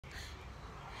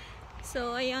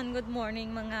So, ayan, good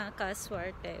morning mga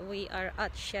kaswerte. We are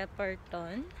at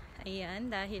Shepperton.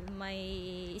 Ayan, dahil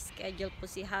may schedule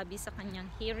po si Habi sa kanyang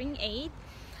hearing aid.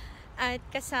 At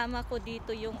kasama ko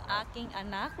dito yung aking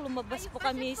anak. Lumabas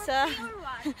kami sa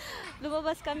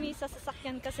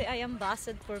sasakyan kasi I am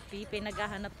busted for pee.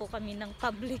 Naghahanap po kami ng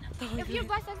public toilet. If you're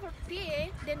busted for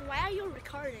pee, then why are you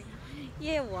recording?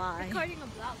 Yeah, why? Recording a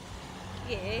vlog.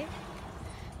 Yeah.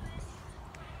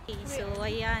 Okay, so,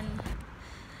 ayan.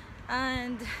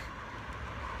 And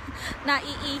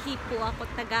naiihi po ako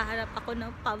at naghahanap ako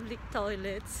ng public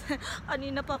toilets.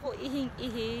 Kanina pa ako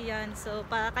ihing-ihi yan. So,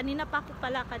 kanina pa ako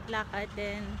palakad-lakad.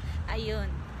 Then, ayun.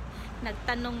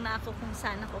 Nagtanong na ako kung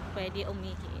saan ako pwede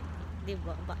umihi.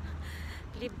 Diba ba?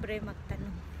 Libre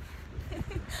magtanong.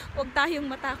 Huwag tayong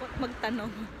matakot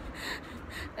magtanong.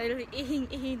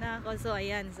 Ihing-ihi na ako. So,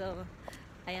 ayan. So,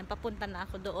 ayan. Papunta na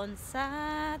ako doon sa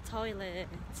toilet.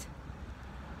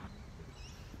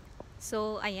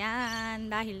 So, ayan,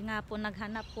 dahil nga po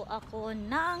naghanap po ako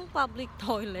ng public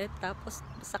toilet, tapos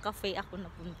sa cafe ako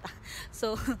napunta.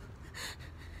 So,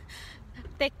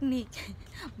 technique,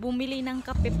 bumili ng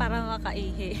kape para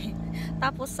makaihi.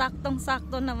 Tapos,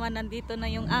 saktong-sakto naman, nandito na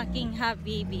yung aking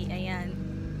habibi. Ayan.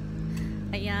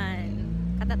 Ayan.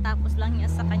 Katatapos lang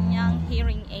niya sa kanyang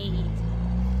hearing aid.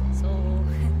 So,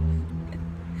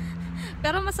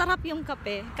 pero masarap yung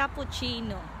kape,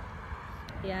 cappuccino.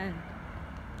 Ayan.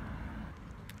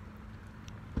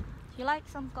 You like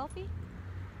some coffee?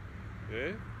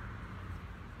 Yeah?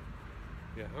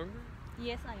 You hungry?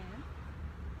 Yes, I am.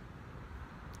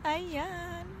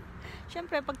 Ayan.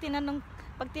 Siyempre, pag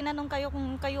tinanong kayo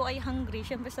kung kayo ay hungry,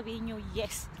 siyempre sabihin nyo,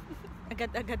 yes.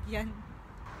 Agad-agad yan.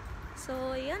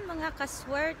 So, ayan mga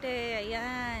kaswerte.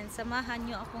 Ayan. Samahan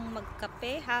nyo akong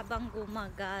magkape habang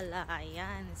gumagala.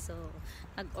 Ayan. So,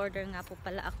 nag-order nga po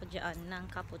pala ako dyan ng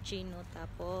cappuccino.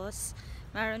 Tapos,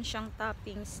 meron siyang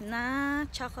toppings na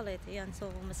chocolate. Ayan.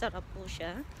 So, masarap po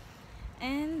siya.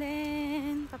 And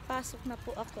then, papasok na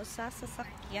po ako sa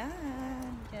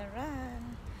sasakyan.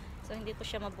 Yaran. So, hindi ko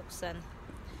siya mabuksan.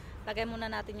 Lagay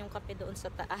muna natin yung kape doon sa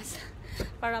taas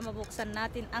para mabuksan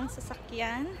natin ang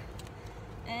sasakyan.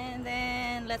 And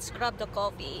then, let's grab the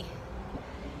coffee.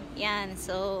 Yan,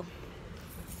 so,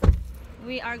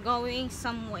 we are going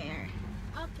somewhere.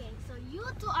 Okay, so you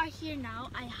two are here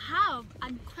now. I have a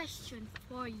question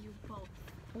for you both.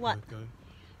 What? Okay.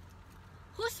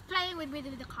 Who's playing with me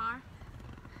with the car?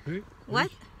 Who?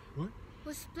 What? What?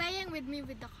 Who's playing with me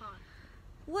with the car?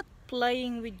 What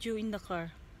playing with you in the car?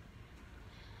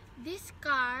 This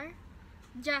car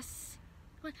just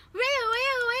went,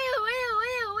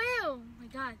 oh my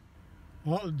god.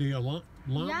 What the alarm?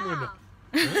 Yeah.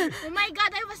 Huh? Oh my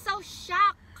god, I was so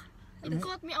shocked. It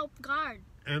caught me off guard.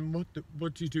 And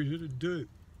what did you do?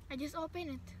 I just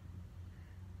opened it.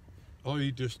 Oh,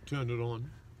 you just turned it on.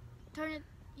 Turn it,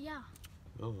 yeah.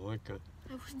 Oh, okay.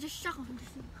 I was just shocked.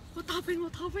 What happened?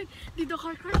 What happened? Did the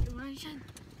car crash?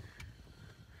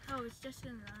 Oh, it's just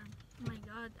an alarm. Oh my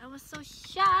god, I was so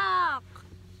shocked.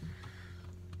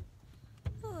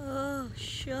 Oh,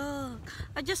 shock.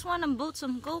 I just want to boot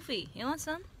some coffee. You want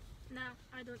some? No,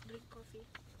 I don't drink coffee.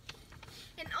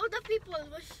 And all the people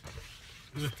was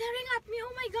staring at me.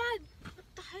 Oh my god, what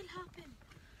the hell happened?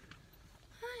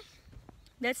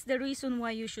 That's the reason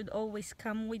why you should always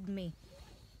come with me.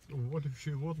 What if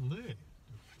she wasn't there?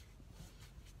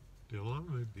 The alarm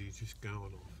would be just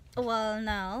going off. Well,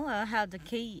 now I have the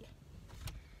key.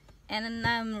 And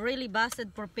I'm really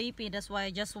busted for pee-pee. That's why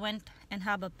I just went and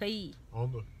have a pee. Oh,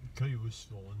 the key was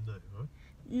still in there, right?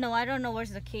 No, I don't know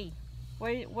where's the key.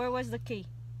 Where was the key?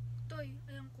 Toy,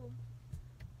 ayan ko.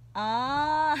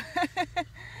 Ah,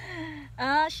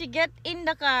 she get in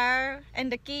the car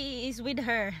and the key is with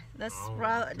her. That's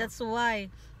that's why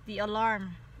the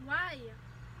alarm. Why?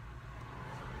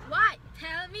 Why?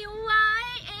 Tell me why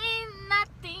ain't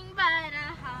nothing but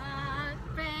a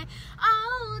heartbreak.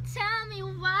 Oh, tell me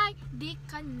why di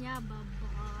kanya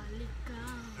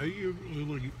babalikan. Are you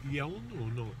really yelling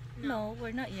or not? No,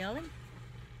 we're not yelling.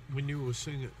 When you were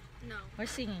singing? No. We're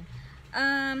singing.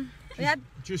 We had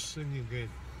Just sing again,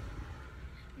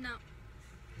 No.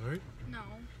 right? No.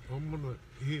 I'm gonna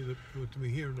hear it with me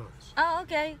hearing us. Oh,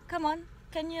 okay. Come on.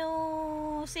 Can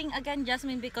you sing again,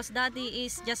 Jasmine? Because Daddy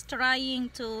is just trying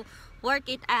to work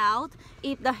it out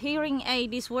if the hearing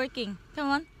aid is working. Come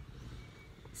on.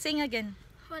 Sing again.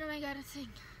 What am I gonna sing?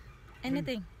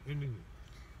 Anything. Anything.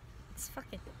 It's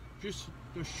fucking. Just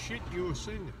the shit you were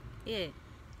singing. Yeah.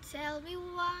 Tell me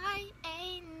why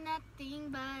ain't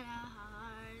nothing but a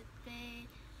heartbreak.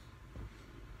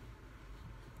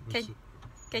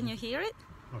 Can you hear it?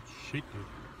 Oh shit,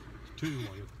 it's too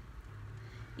loud.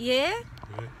 Yeah?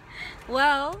 Yeah.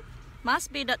 Well,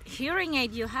 Must be that hearing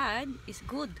aid you had is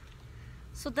good.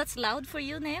 So that's loud for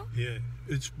you now? Yeah,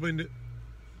 it's when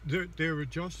they're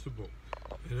adjustable,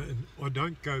 and I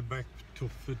don't go back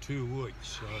for 2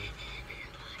 weeks.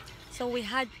 So we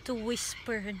had to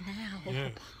whisper now. Yeah.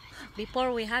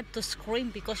 Before we had to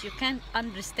scream because you can't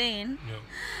understand. Yeah.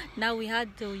 Now we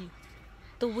had to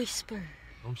whisper.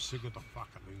 I'm sick of the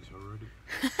fucking things already.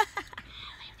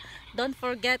 Don't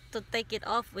forget to take it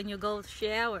off when you go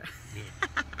shower. Yeah.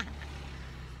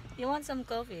 You want some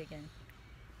coffee again?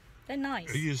 They're nice.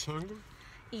 Are you hungry?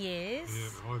 Yes. Yeah,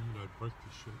 I haven't had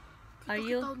breakfast yet.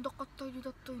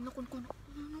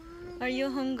 Are you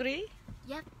hungry?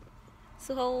 Yep.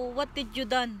 So what did you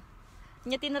done?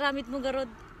 Nya tinaramid mo garod?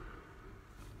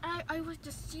 I was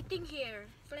just sitting here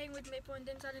playing with my phone,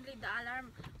 then suddenly the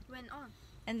alarm went on.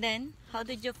 And then how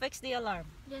did you fix the alarm?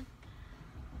 Then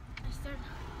I said,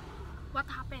 what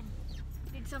happened?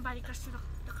 Did somebody crash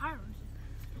the car?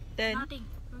 Then Nothing.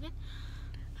 Okay?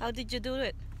 how did you do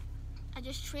it? I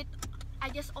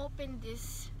just opened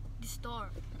this door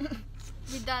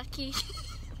with the key.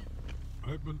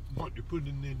 Open what? You put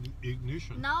in the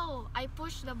ignition? No, I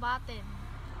pushed the button.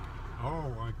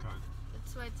 Oh, okay.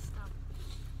 That's why it stopped.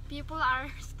 People are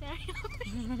staring at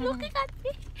me, looking at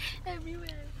me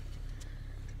everywhere.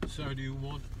 So do you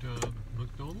want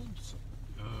McDonald's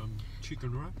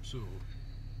chicken wraps or?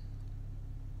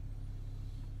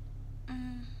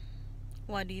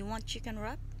 What, do you want chicken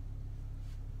wrap?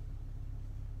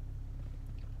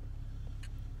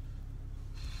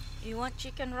 You want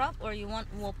chicken wrap or you want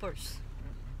Whoppers?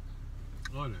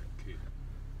 I don't care.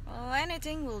 Oh,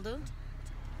 anything will do.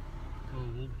 Oh,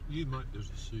 well, you make the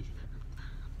decision.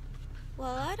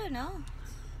 Well, I don't know.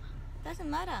 Doesn't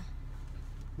matter.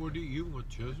 What do you want,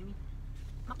 Jasmine?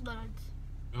 McDonald's.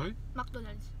 Eh?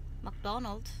 McDonald's.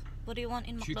 McDonald's? What do you want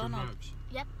in Chicken McDonald's? wraps?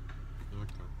 Yep.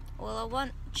 Okay. Well, I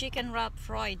want chicken wrap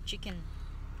fried chicken.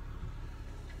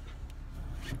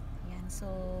 Yan, so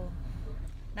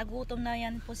nagutom na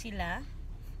yan po sila.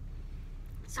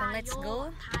 So let's go.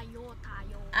 Tayo.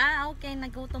 Okay,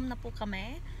 nagutom na po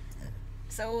kami.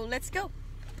 So let's go.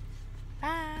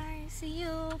 Bye. See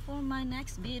you for my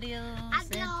next video.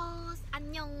 Adios.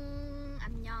 Annyeong.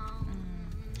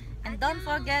 And don't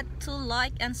forget to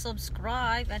like and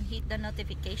subscribe and hit the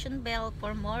notification bell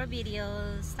for more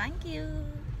videos. Thank you.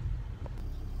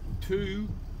 2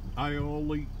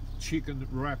 aioli chicken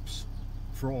wraps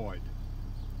fried.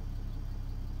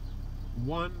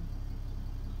 1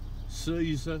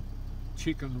 Caesar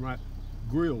chicken wrap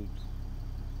grilled.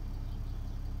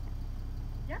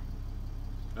 Yeah.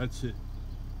 That's it.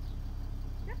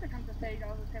 Yep, it comes to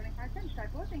 $30.75.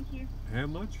 Typo, thank you. How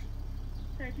much?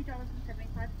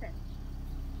 $30.75.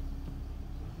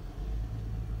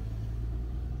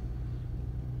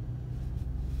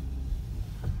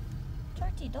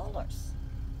 $30.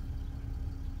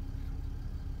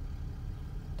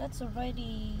 That's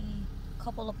already a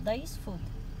couple of days food.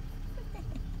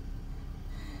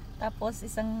 Tapos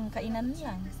isang kainan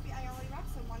lang. Crispy aioli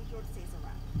wraps and 1 grilled Caesar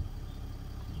wrap.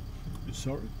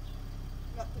 Sorry?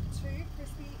 Got the 2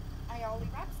 crispy aioli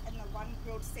wraps and the 1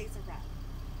 grilled Caesar wrap.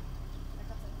 That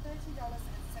comes at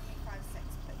 $30.75,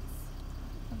 please.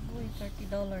 Uy,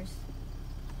 $30.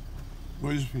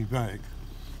 Where's my bag?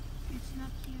 It's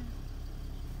not here.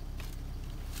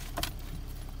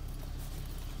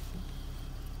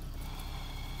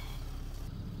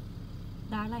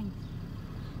 Darling,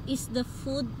 is the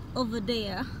food over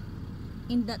there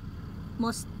in that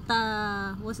what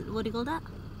do you call that?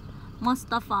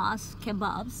 Mustafa's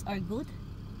kebabs are good?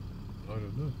 I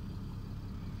don't know.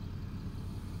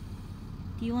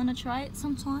 Do you want to try it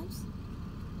sometimes?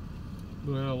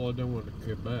 Well, I don't want a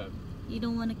kebab. You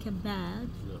don't want a kebab?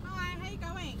 No. Hi, how you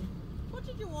going? What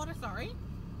did you order, sorry?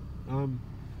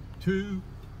 2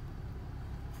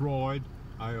 fried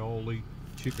aioli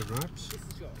chicken wraps. This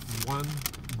is yours. 1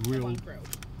 grilled.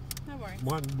 No worries.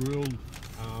 1 grilled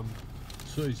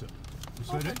Caesar. Is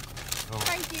that it? Oh,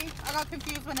 Thank you. I got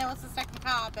confused when there was the second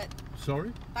car, but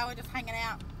sorry? they were just hanging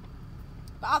out.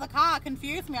 The other car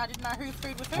confused me. I didn't know whose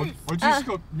food was whose. I just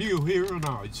got new hearing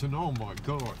aids and oh my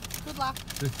god. Good luck.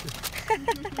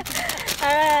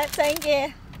 Alright, thank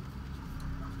you.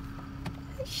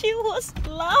 She was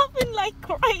laughing like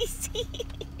crazy.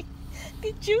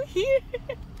 Did you hear?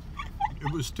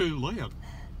 It was too loud.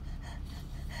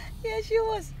 Yeah, she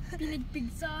was.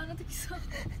 Pinagpigsa na tigsa.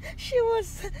 She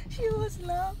was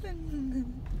laughing.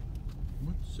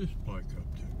 What's this bike up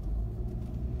to?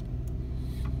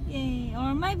 Yay,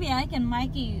 or maybe I can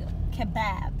make you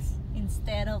kebabs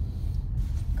instead of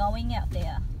going out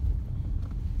there.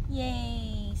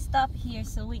 Yay, stop here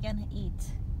so we can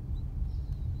eat.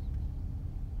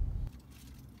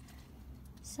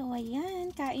 So,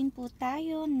 ayan. Kain po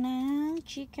tayo ng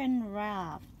chicken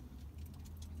wrap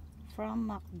from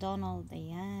McDonald's.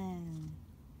 Ayan.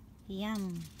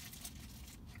 Yum.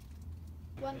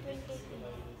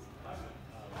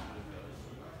 120.